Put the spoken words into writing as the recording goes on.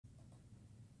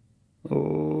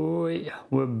Okay,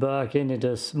 we're back in it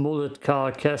as mullet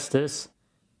Cal Kestis.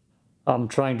 I'm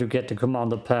trying to get the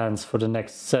commander pants for the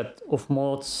next set of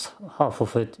mods. Half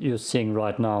of it you're seeing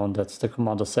right now, and that's the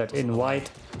commander set in white.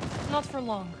 Not for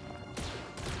long.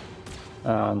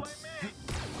 And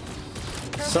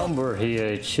somewhere here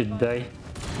it should be.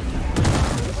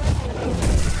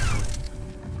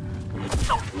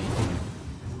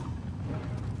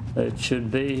 It should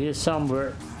be here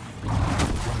somewhere.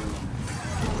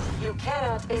 You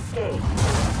cannot escape.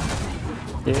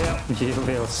 Yeah, you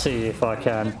will see if I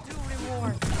can.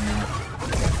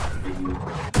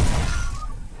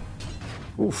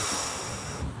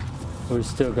 Oof. We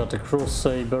still got the cross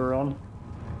saber on.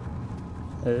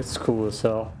 It's cool as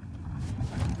hell.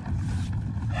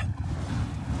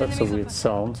 That's a weird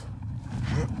sound.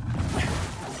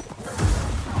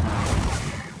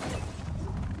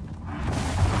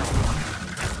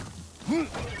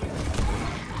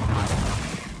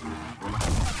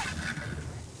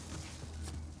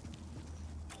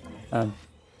 And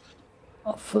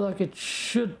I feel like it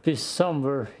should be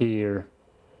somewhere here.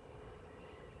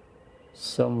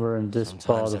 Somewhere in this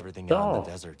part of everything out in the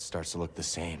desert starts to look the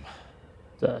same.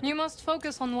 You must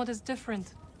focus on what is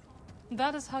different.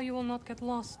 That is how you will not get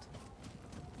lost.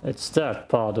 It's that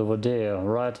part over there,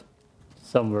 right?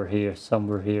 Somewhere here,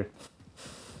 somewhere here.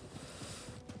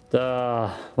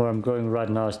 Where I'm going right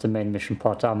now is the main mission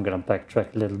part. I'm gonna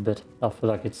backtrack a little bit. I feel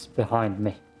like it's behind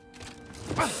me.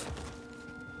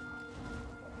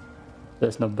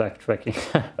 There's no backtracking.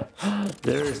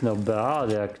 There is no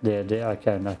there. I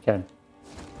can.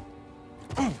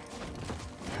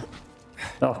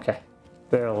 Okay,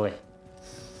 barely.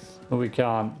 We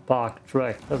can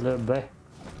backtrack a little bit.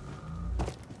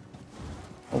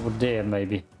 Over there,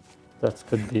 maybe. That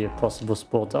could be a possible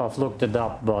spot. I've looked it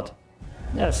up, but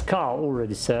as Carl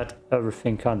already said,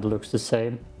 everything kind of looks the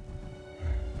same.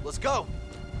 Let's go.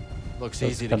 Looks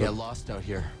easy to get lost out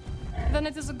here. Then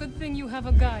it is a good thing you have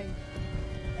a guide.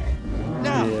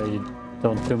 Yeah, you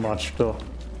don't do much though.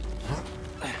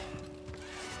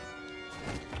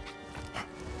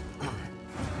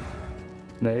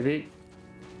 Maybe.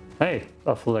 Hey,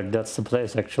 I feel like that's the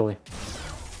place actually.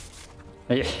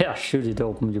 Yeah, shoot it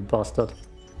open, you bastard.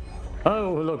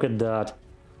 Oh, look at that.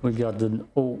 We got the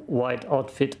old white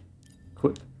outfit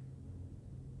equip.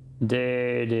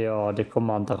 There they are, the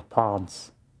commander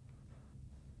pants.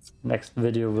 Next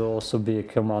video will also be a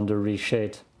commander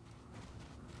Reshade.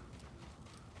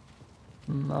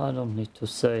 I don't need to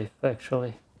save,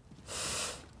 actually.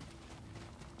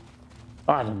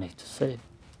 I don't need to save.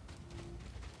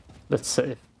 Let's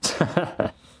save. I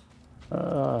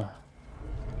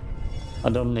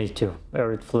don't need to.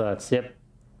 Arid flats, yep.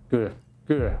 Good,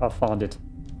 good, I found it.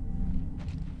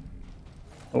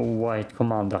 A white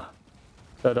commander.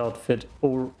 That outfit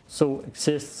also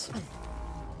exists.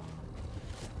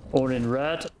 All in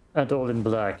red and all in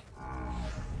black.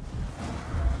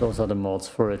 Those are the mods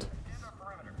for it.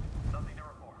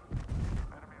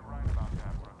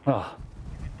 Ah.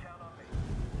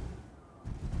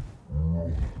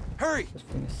 Hurry! This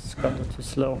thing is kind of too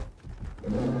slow.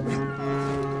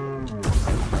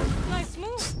 Nice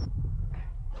move.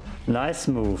 Nice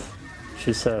move,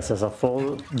 she says as I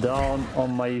fall down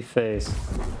on my face.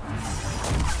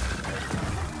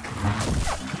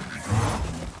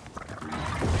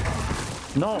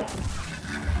 No!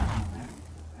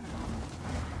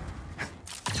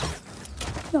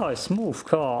 Nice move,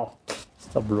 Carl.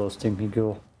 Stop roasting me,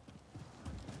 girl.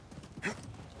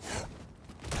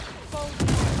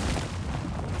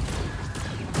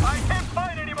 I can't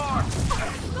fight anymore!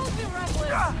 Don't be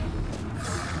reckless.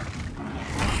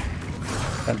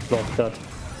 Can't block that.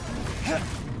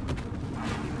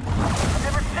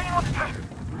 Never seen one.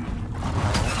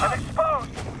 I'm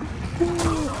exposed!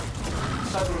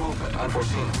 Sudden movement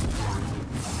unforeseen.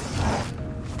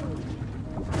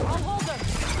 I'll hold her.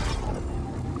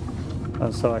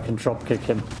 And so I can dropkick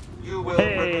him. You will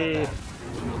Hey!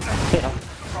 Ja,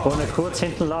 ohne kurz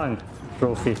hinten lang,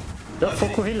 Trophy. The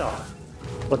Fukuhila.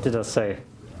 What did I say?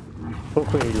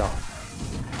 Fukuhila.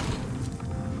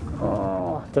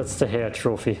 Oh, that's the hair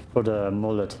trophy for the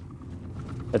mullet.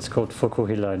 It's called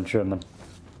Fukuhila in German.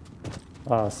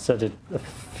 I said it a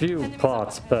few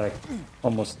parts back,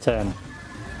 almost 10.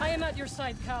 I am at your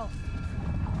side, Cal.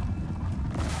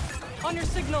 On your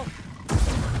signal.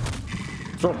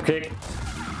 Dropkick.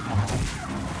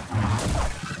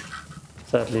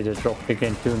 Sadly, the dropkick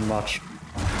ain't doing much.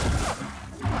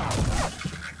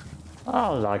 I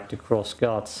like the cross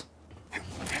guards.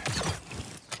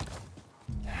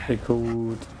 They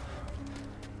cool.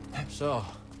 So,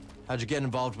 how'd you get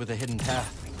involved with a hidden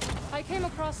path? I came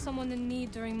across someone in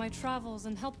need during my travels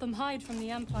and helped them hide from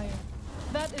the Empire.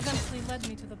 That eventually led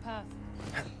me to the path.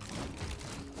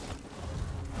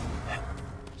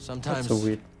 Sometimes That's so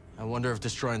weird. I wonder if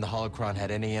destroying the holocron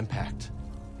had any impact.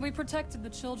 We protected the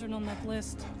children on that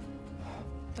list.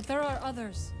 But there are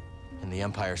others. And the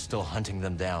Empire's still hunting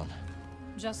them down.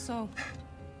 Just so.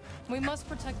 We must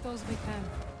protect those we can.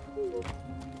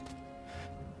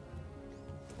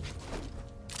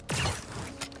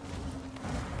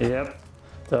 Yep.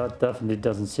 That definitely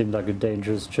doesn't seem like a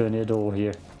dangerous journey at all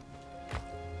here.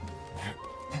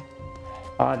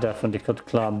 I definitely could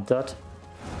climb that.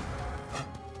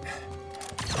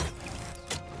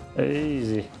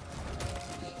 Easy.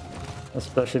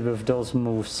 Especially with those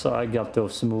moves. I got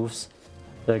those moves.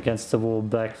 The against the wall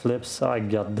backflips. I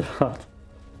got that.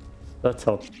 That's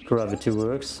how gravity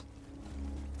works.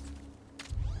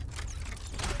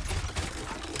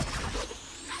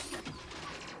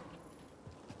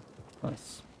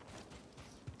 Nice.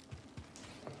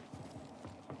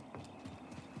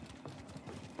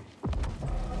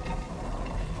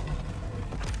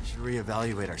 Should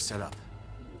reevaluate our setup.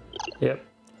 Yep.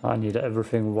 I need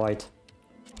everything white.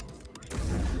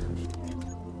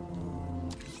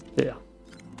 Yeah.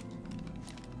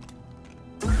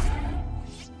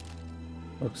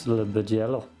 Looks a little bit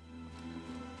yellow.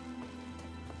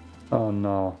 Oh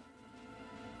no.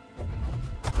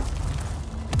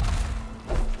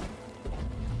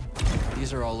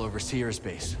 These are all Overseer's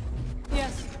base.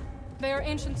 Yes, they are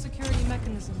ancient security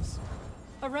mechanisms.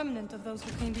 A remnant of those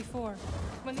who came before.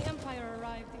 When the Empire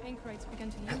arrived, the Anchorites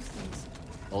began to use these.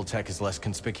 Old tech is less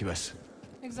conspicuous.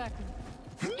 Exactly.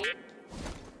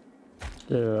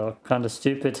 They're kind of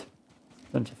stupid,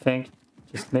 don't you think?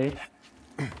 Just me?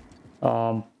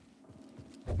 Got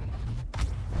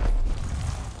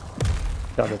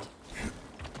it.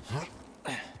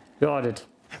 Got it.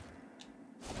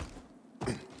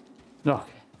 Okay,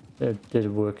 it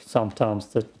did work. Sometimes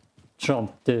the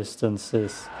jump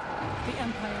distances. The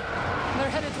Empire. They're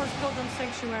headed towards Pilgrim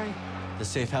Sanctuary. The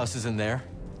safe house is in there?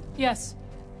 Yes.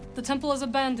 The temple is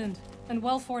abandoned and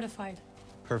well fortified.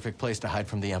 Perfect place to hide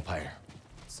from the Empire.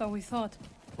 So we thought.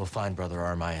 We'll find Brother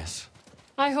Armias.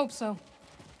 I hope so.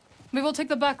 We will take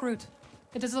the back route.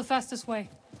 It is the fastest way.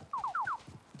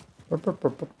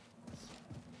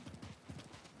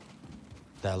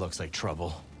 That looks like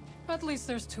trouble. At least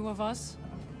there's two of us.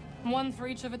 One for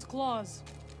each of its claws.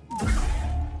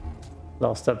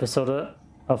 Last episode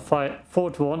I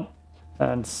fought one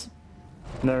and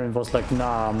Merrin was like,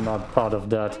 nah, I'm not part of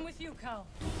that. I'm with you, Cal.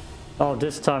 Oh,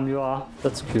 this time you are?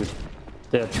 That's cute.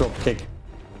 There, drop kick.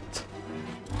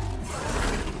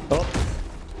 Oh.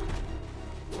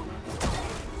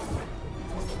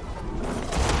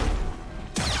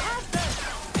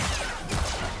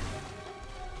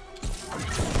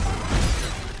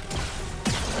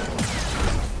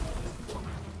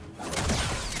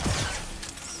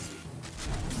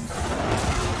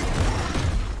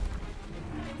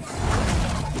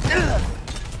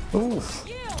 Oof.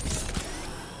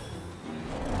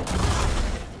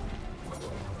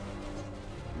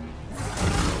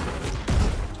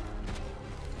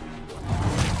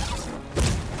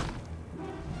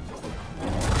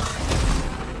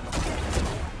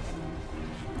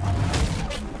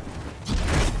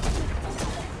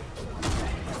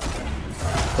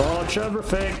 Dodge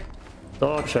everything.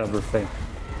 Dodge everything.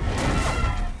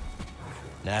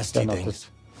 Nasty They're not things. this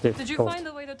Did you difficult. find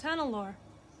the way to Tanalor?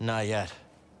 Not yet.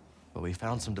 But we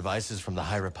found some devices from the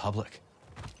High Republic.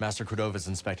 Master Cordova's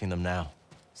inspecting them now.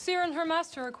 Seer and her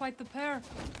master are quite the pair.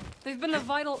 They've been a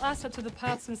vital asset to the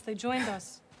path since they joined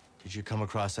us. Did you come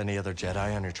across any other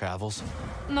Jedi on your travels?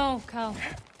 No, Cal.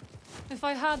 If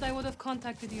I had, I would have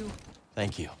contacted you.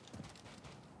 Thank you.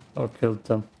 Or killed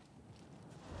them.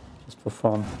 Just for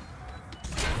fun.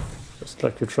 Just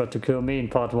like you tried to kill me in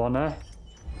part 1, eh?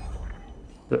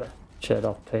 Ugh,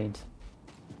 Jedi paint.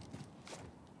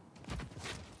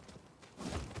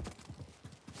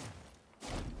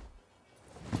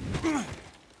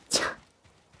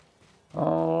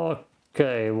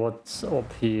 Okay, what's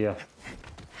up here?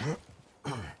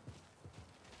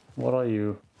 What are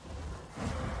you?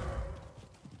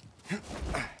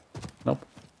 Nope.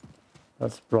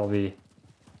 That's probably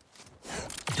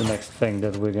the next thing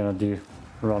that we're gonna do.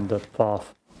 Run that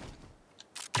path.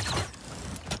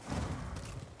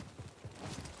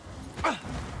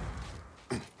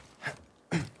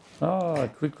 Oh,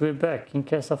 quick way back in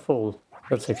case I fall.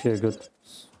 That's actually a good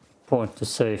point to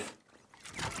save.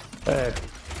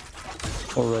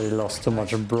 Already lost too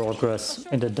much progress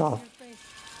in the Darth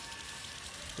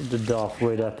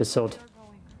Vader episode.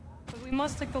 But we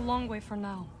must take the long way for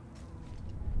now.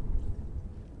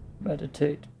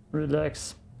 Meditate,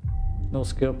 relax. No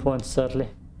skill points sadly.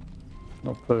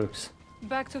 No perks.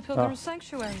 Back to Pilgrim's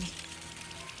Sanctuary.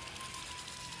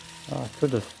 I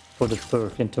could have put a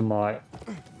perk into my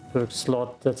perk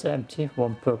slot that's empty.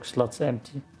 One perk slot's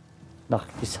empty.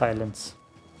 Nachtly Silence.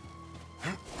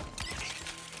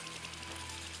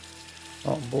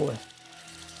 Oh boy.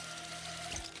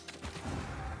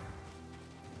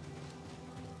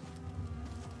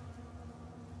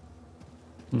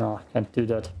 No, I can't do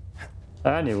that.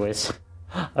 Anyways,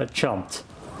 I jumped.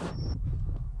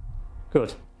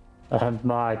 Good. And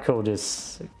my code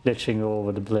is glitching all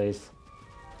over the place.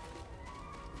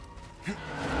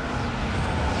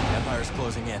 Empire's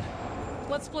closing in.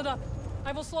 Let's split up.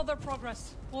 I will slow their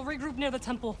progress. We'll regroup near the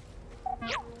temple.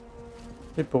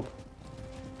 Hip hop.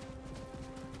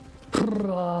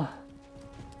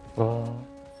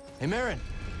 Hey, Merrin.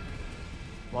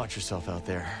 Watch yourself out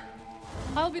there.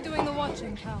 I'll be doing the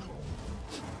watching, Cal.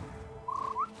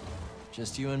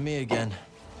 Just you and me again.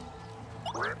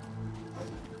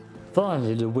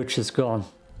 Finally, the witch is gone.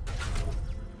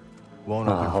 Won't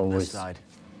open from always. this side.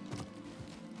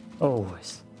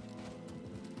 Always.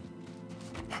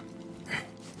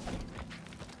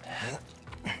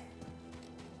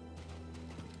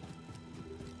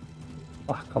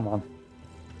 Ah, come on.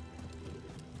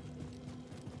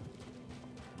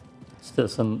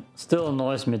 Still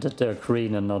annoys me that they're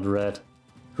green and not red.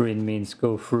 Green means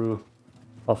go through,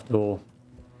 after all.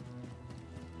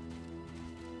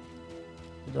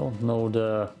 I don't know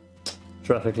the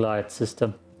traffic light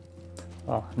system.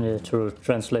 I need to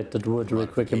translate that word real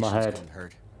quick in my head.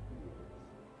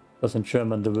 Because in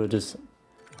German the word is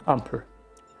Amper.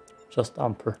 Just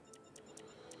Amper.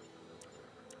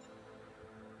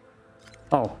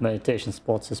 Oh, meditation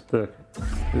spots is perk.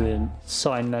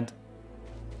 Assignment.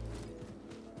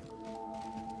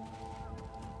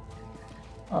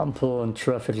 Ample and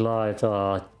traffic light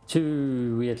are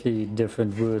two weirdly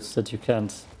different words that you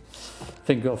can't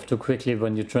think of too quickly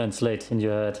when you translate in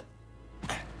your head.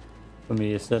 For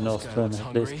me, it's an Austrian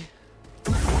at least.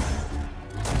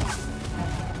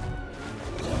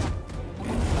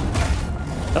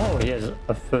 Oh, he has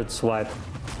a third swipe.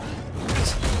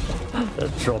 A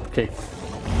drop kick.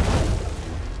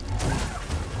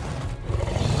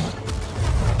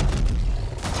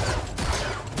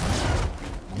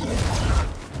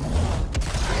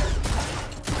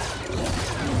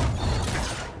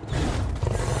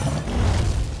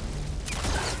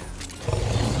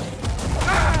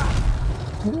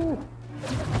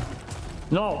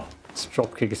 No! This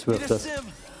drop kick is worthless.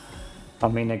 I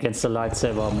mean, against the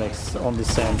lightsaber makes only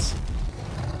sense.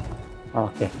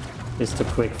 Okay, it's too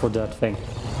quick for that thing.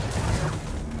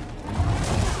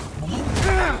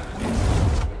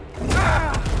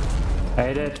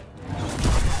 Hate it.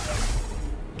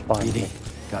 BD,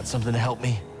 got something to help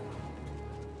me?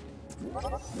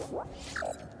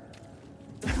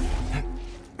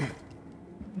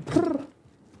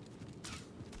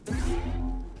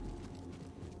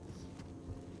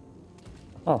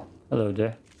 Oh, hello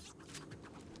there.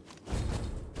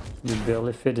 You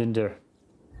barely fit in there.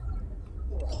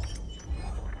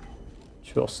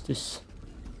 Justice.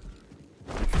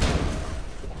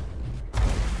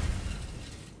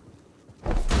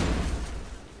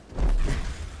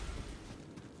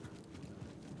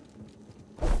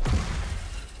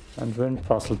 And we're in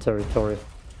puzzle territory.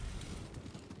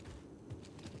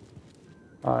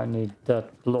 I need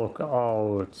that block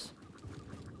out.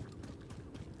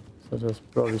 So there's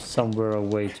probably somewhere a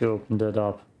way to open that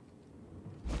up.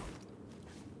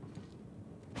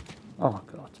 Oh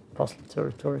god, puzzle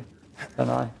territory. Can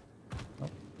I? Nope.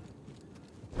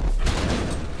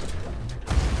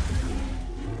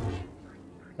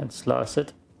 And slice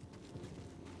it.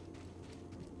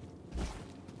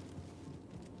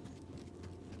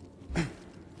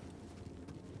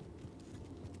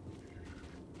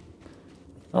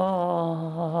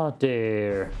 Ah,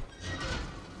 there.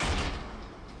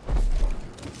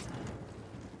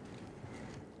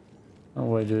 And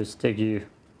where do I stick you?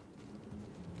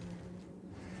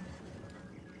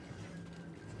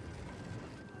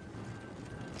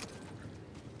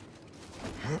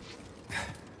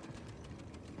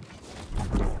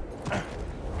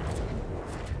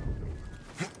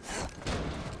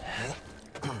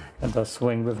 And I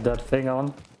swing with that thing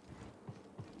on.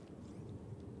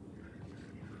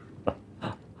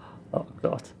 Oh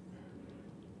god.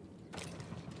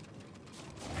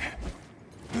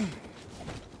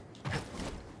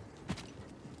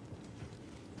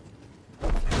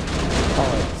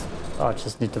 Oh, I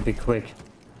just need to be quick.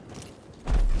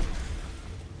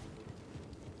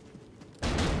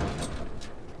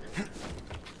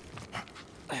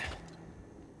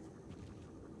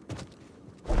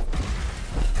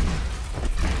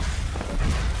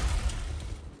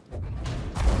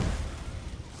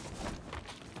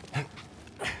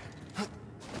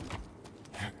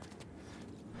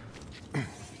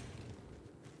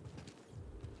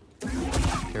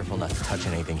 touch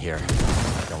anything here.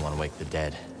 I don't want to wake the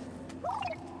dead.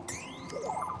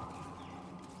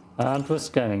 And we're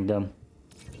scanning them.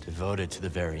 Devoted to the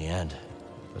very end.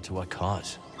 But to what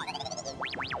cause?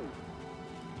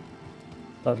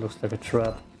 That looks like a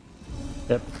trap.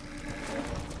 Yep.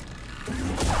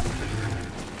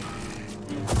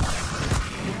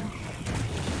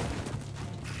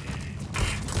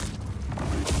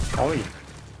 Oh,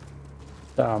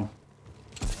 damn.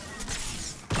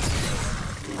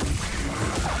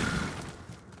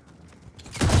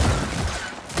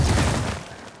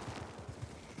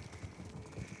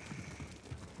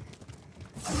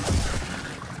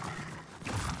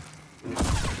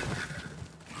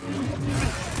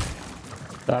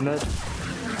 Damn it.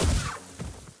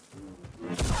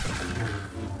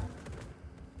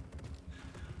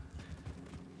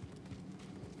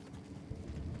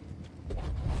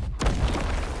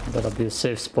 Better be a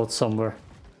safe spot somewhere.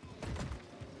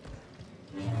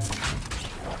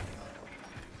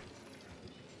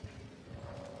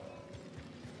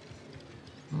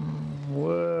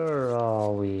 Where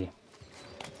are we?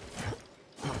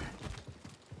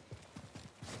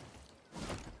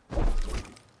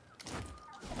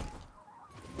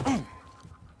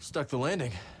 Stuck the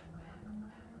landing.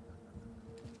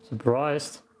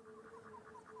 Surprised.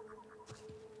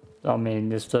 I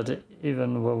mean, is that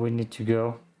even where we need to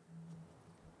go?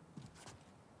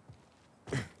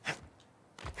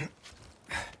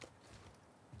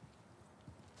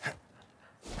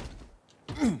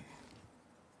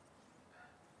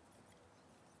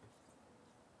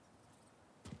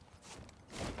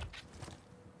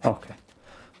 Okay.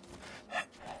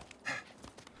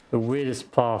 The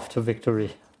weirdest path to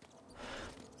victory.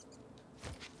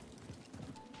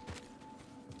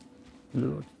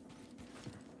 Lord.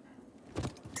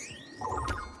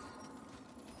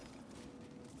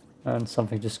 And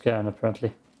something to scan,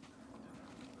 apparently.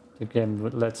 The game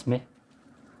lets me.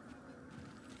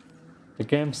 The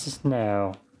game says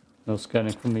now. No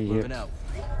scanning for me here. Out.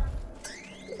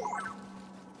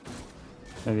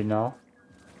 Maybe now?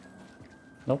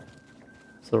 Nope.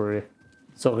 Sorry.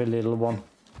 Sorry, little one.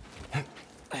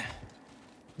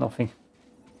 Nothing.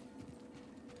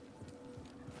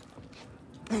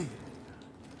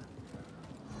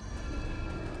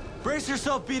 Brace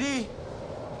yourself, BD!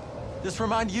 This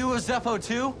remind you of Zepho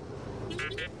too?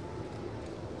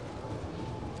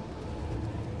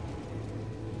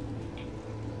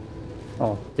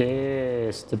 Oh,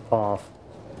 there's the path.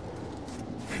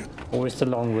 Always the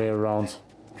long way around.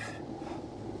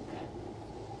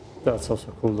 That's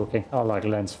also cool looking. I like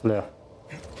lens flare.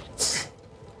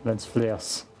 Lens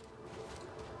flares.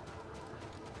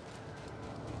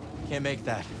 Can't make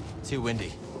that. Too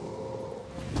windy.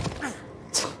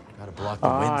 Gotta block the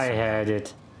wind. I had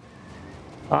it.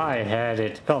 I had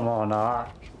it. Come on, I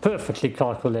perfectly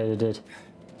calculated it.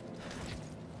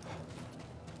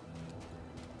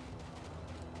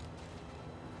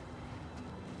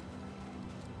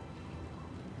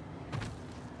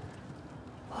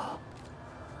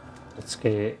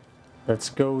 Let's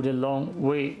go the long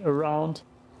way around.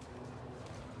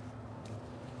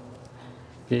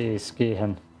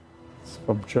 Gehen. It's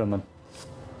from German.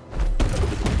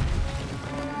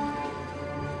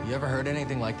 You ever heard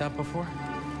anything like that before?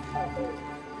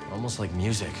 Almost like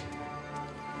music.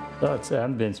 That's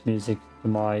ambience music to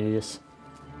my ears.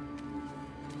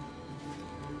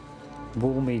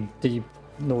 Boomy, deep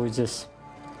noises.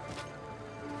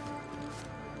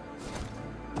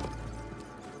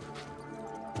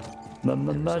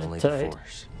 Meditate.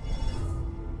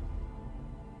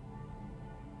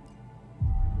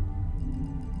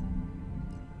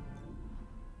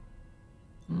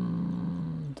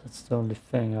 That's the only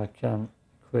thing I can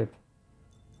equip.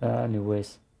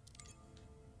 Anyways.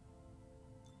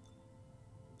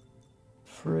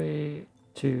 3,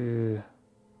 2,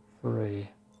 3.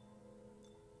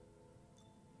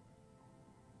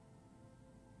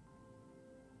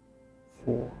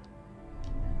 Four.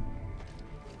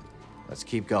 Let's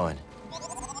keep going. What's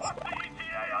the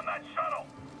ETA on that shuttle?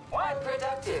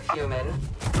 Unproductive, human.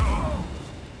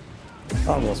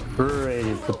 I was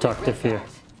pretty productive here.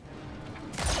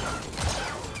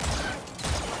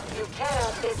 You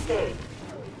cannot escape.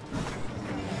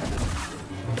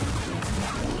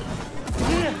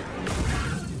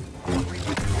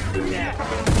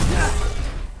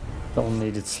 Don't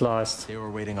need it sliced. They were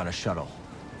waiting on a shuttle.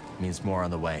 Means more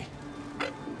on the way.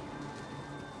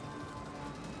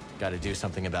 Gotta do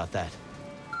something about that.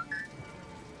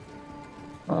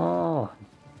 Oh,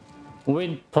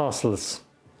 wind puzzles.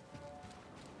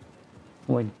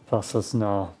 Wind puzzles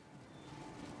now.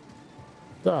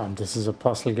 Damn, this is a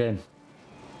puzzle game.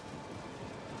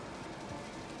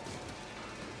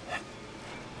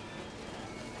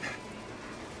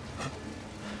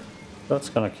 That's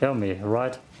gonna kill me,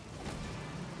 right?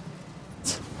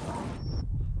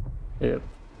 Yep.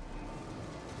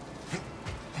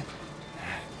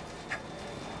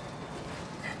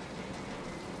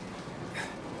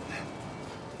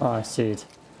 Oh, I see it.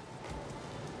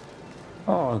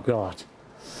 Oh god.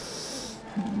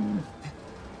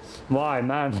 Why,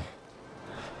 man?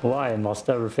 Why must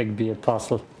everything be a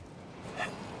puzzle?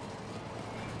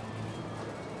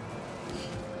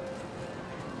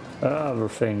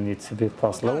 Everything needs to be a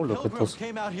puzzle. Oh, look at this.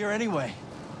 Came out here anyway.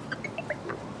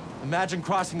 Imagine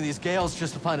crossing these gales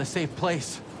just to find a safe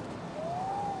place.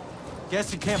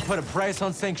 Guess you can't put a price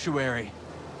on sanctuary.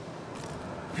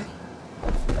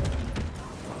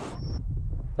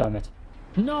 Damn it.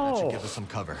 No! That should give us some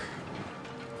cover.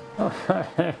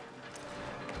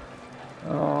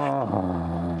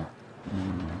 Oh.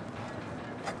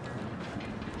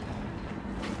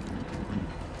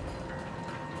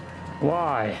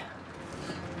 Why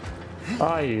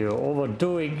are you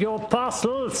overdoing your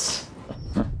puzzles?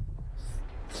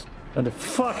 And the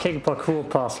fucking parkour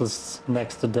puzzles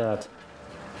next to that.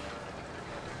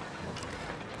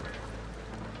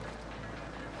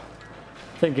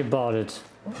 Think about it.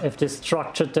 If they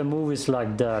structured the movies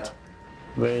like that,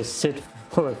 where you sit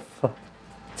for a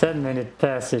 10-minute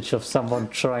passage of someone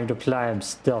trying to climb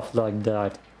stuff like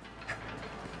that.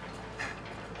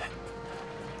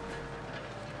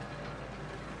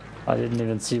 I didn't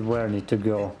even see where I need to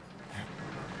go.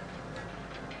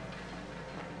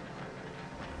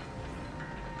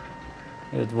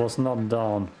 It was not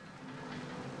down.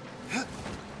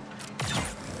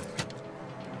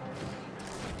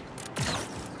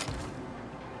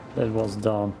 It was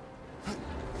down.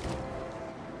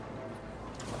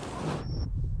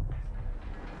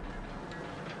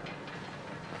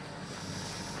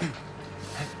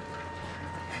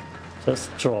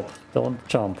 Just drop, don't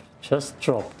jump. Just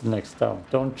drop the next time,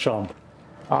 don't jump.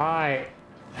 I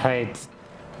hate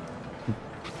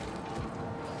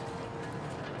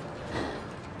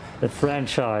the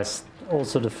franchise,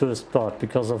 also the first part,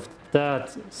 because of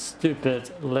that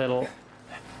stupid little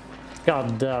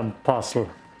goddamn puzzle.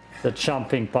 The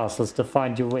jumping puzzles, the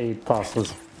find your way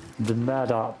puzzles, the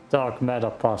dark matter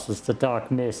puzzles, the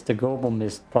dark mist, the global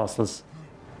mist puzzles.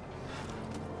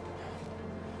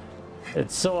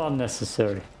 It's so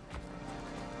unnecessary.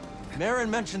 Merrin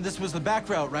mentioned this was the back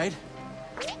route, right?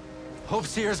 Hope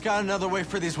Seer's got another way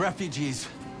for these refugees.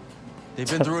 They've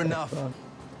been through enough.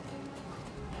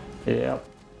 Yeah.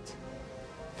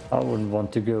 I wouldn't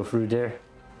want to go through there.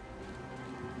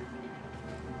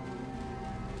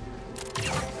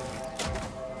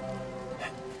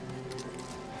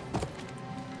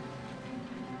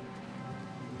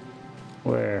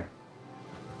 Where?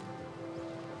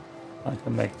 I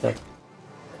can make that.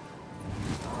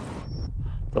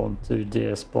 Don't you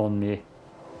dare spawn me.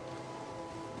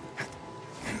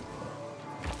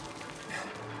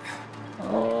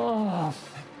 Oh,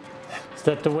 is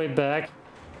that the way back?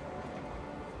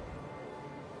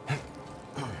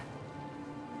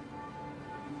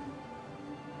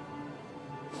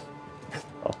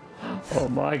 Oh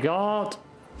my god!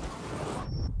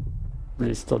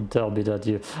 Please don't tell me that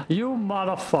you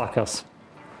motherfuckers.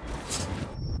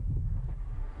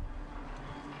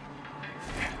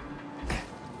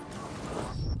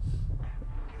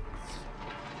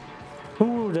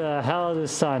 Who the hell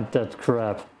designed that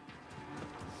crap?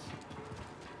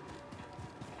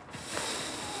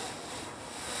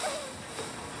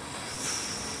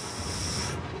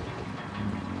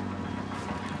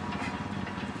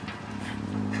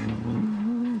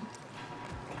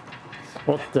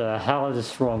 What the hell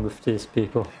is wrong with these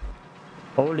people?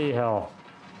 Holy hell.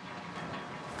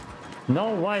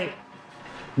 No, wait.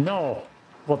 No.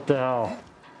 What the hell?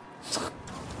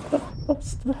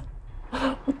 What's that?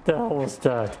 What the hell was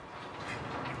that?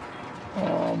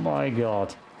 Oh my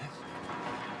god.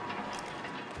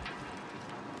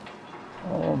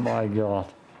 Oh my god.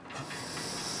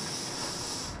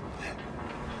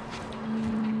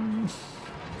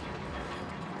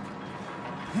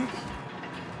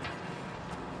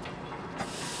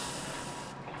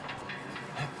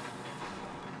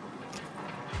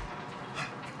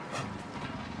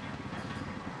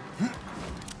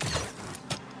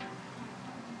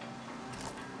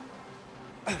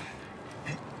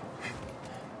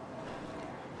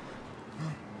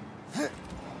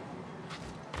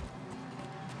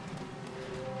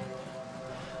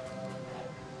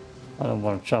 I don't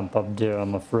want to jump up there,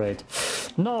 I'm afraid.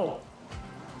 No!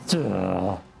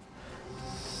 Duh.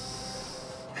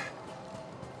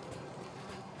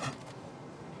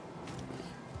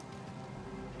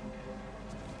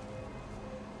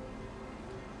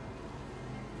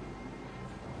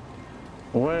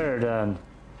 Where then?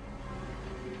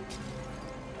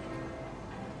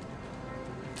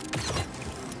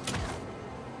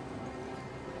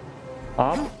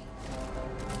 Up?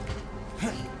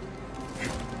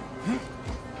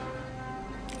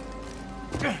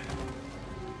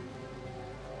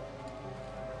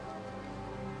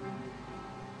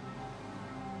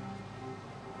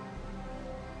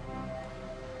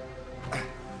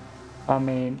 I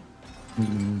mean...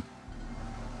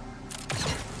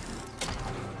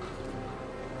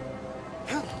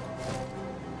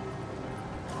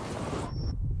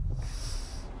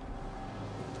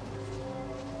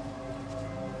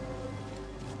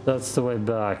 That's the way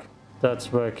back.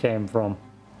 That's where it came from.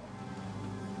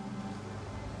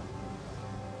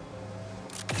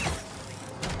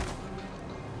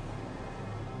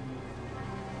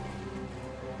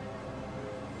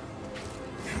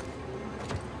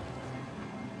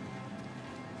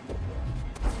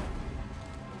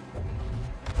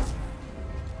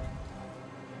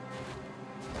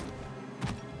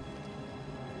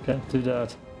 Can't do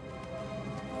that.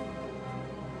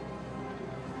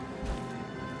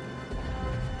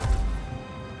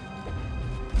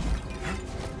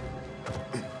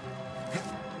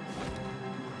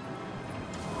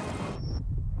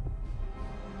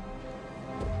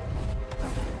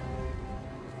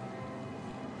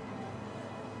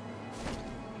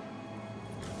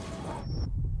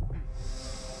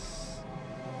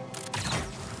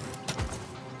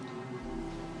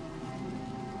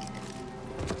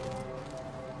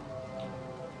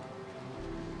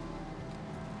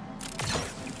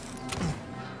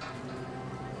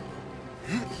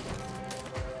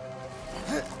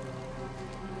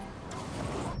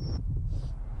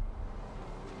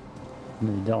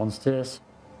 Maybe downstairs.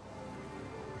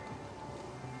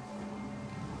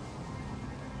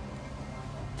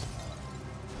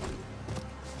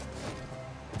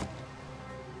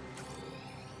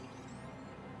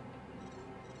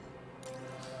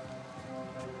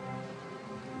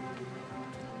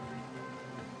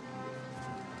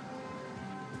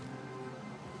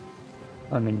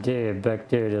 I mean, there, back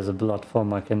there's a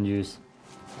platform I can use.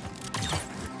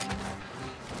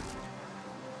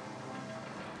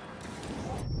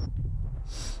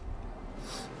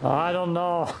 I don't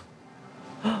know.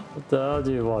 What the hell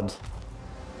do you want?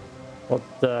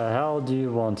 What the hell do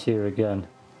you want here again?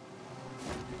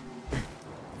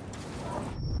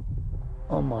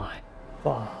 Oh my.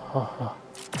 Oh.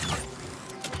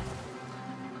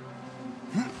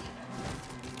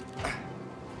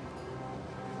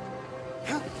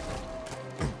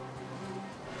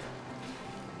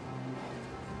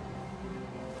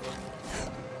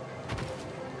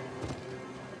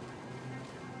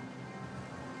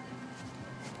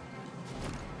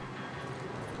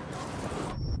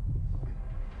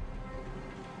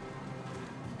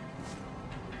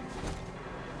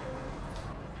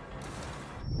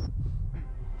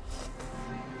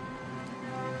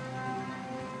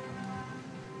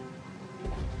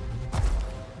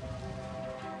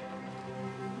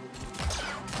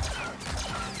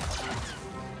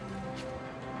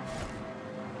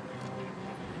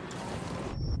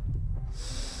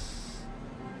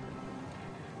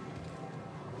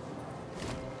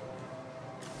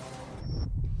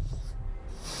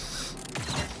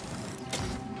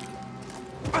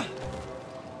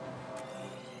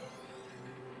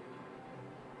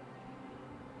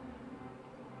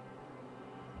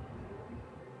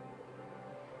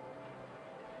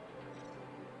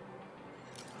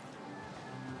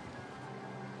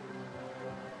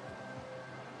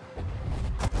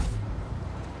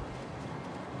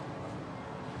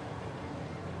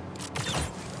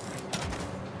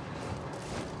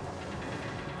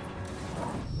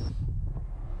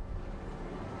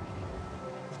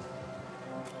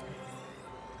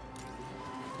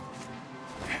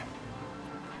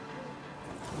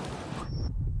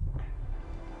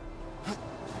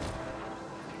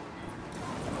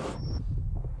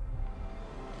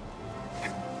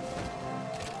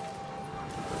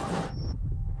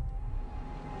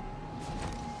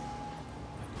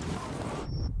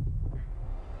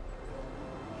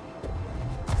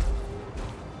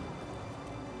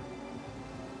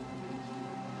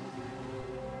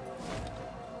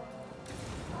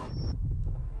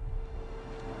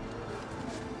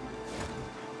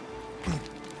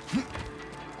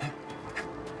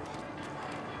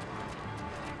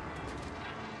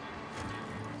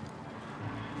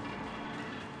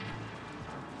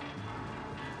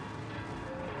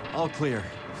 All clear.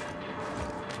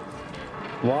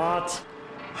 What?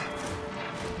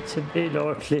 To be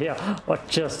no clear. What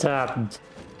just happened?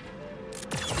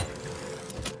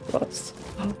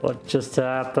 What just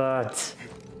happened?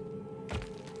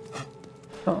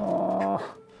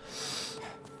 Oh.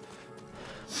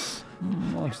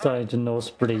 I'm starting to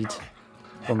nosebleed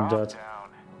from Calm that. down.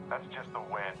 That's just the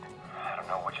wind. I don't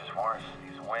know which is worse.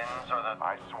 These winds or the...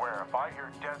 I swear, if I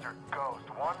hear Desert Ghost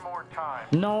one more time...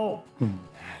 No!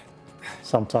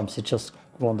 Sometimes he just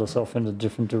wanders off in a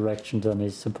different direction than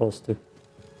he's supposed to.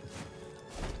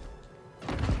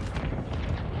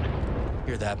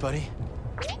 Hear that, buddy?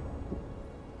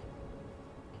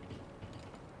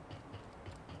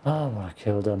 I wanna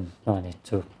kill them. I need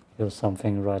to kill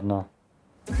something right now.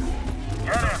 Get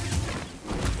him!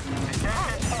 He came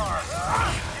this far.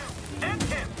 Hit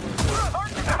him! Start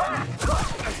to back!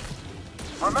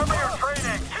 Remember your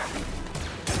training!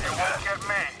 It won't get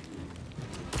me!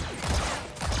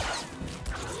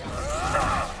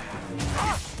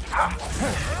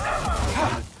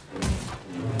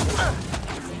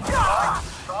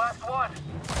 The last one!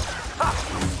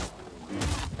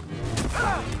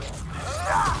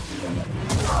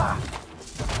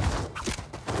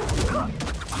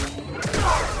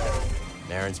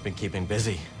 Merrin's been keeping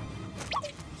busy.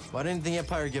 Why didn't the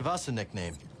Empire give us a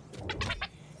nickname?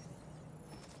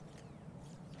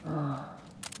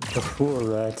 The poor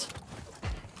rat.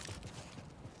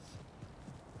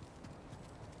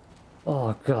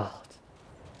 Oh god.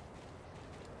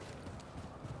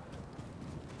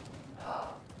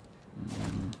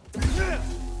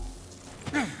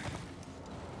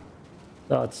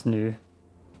 That's new.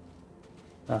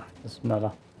 Doesn't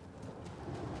matter.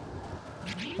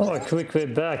 Oh, a quick way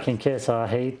back in case I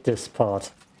hate this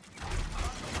part.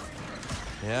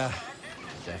 Yeah,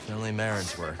 definitely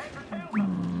Merrin's work.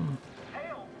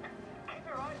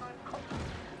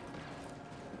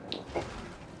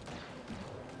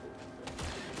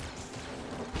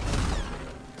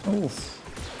 Oof.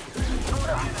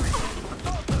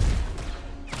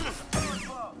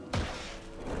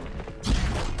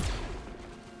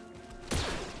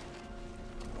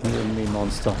 You're me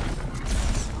monster.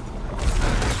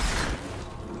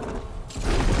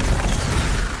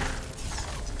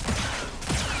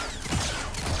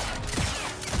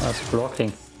 That's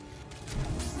blocking.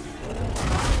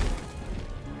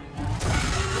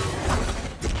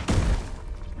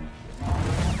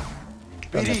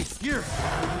 BD, here!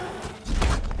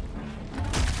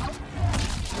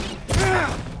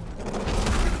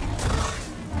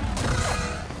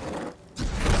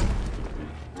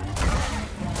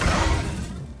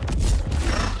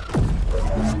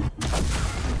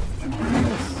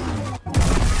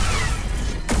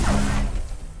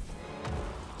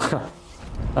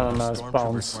 Nice Stormtroopers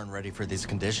bounce. weren't ready for these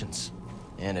conditions.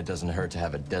 And it doesn't hurt to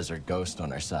have a desert ghost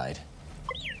on our side.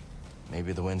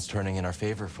 Maybe the wind's turning in our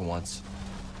favor for once.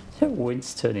 The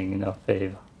wind's turning in our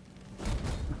favor.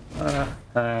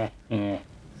 Yeah.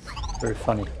 Very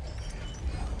funny.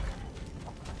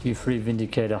 Q3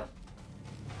 Vindicator.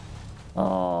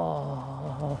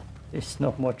 Oh, there's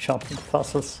no more jumping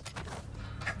puzzles.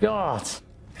 God!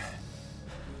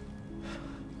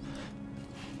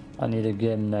 I need a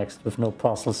game next with no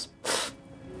puzzles.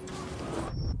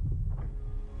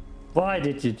 Why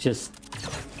did you just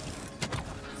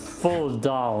fall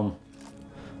down?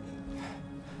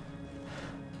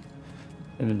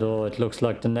 Even though it looks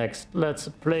like the next Let's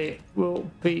Play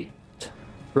will be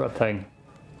prepping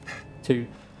to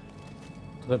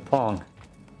Trepang.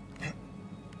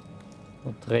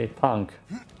 Or Trepang.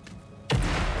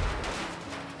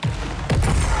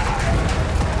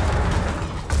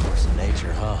 Force of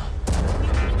nature, huh?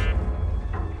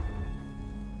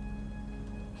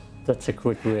 That's a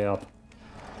quick way up.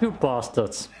 You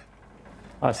bastards.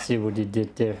 I see what he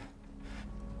did there.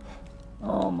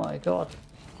 Oh my god.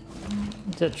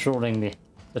 They're trolling me.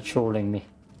 They're trolling me.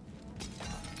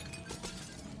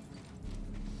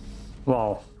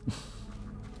 Wow.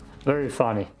 Very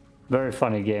funny. Very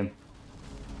funny game.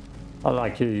 I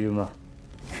like your humor.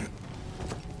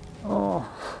 Oh.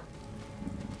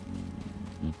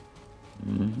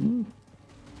 Mm-hmm.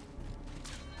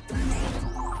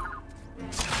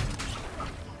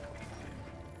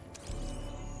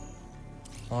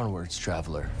 Onwards,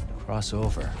 traveler. Cross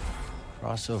over.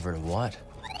 Cross over to what?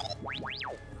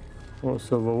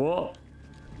 Crossover what?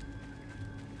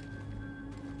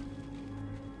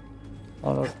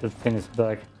 Oh look, the thing is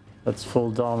back. Let's fall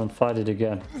down and fight it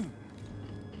again.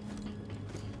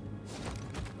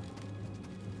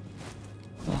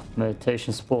 Oh,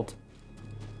 meditation spot.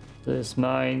 This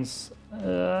means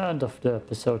end of the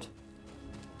episode.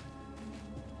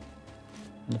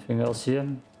 Anything else here?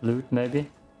 Loot maybe?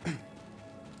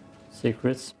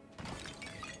 Secrets?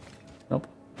 Nope.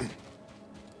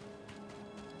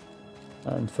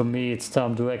 And for me it's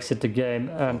time to exit the game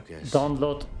and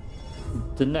download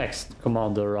the next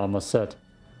Commander Armor set.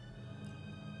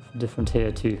 different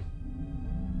here too.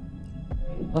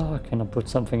 Oh, can I put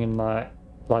something in my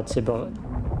lightsaber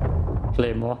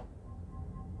claymore?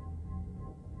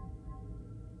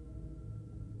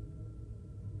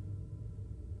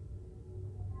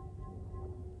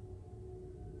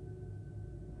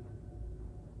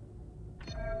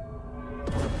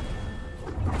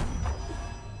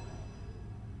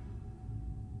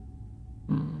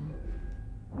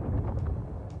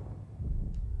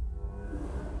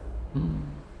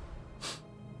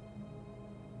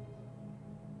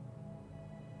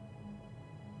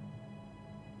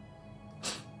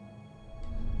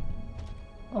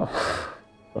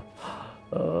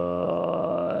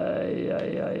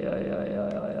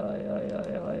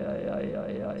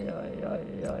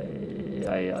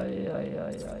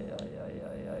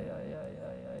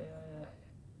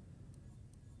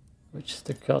 Which is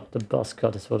the cut? The buzz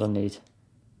cut is what I need.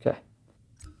 Okay.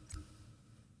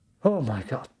 Oh my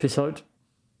god, peace out.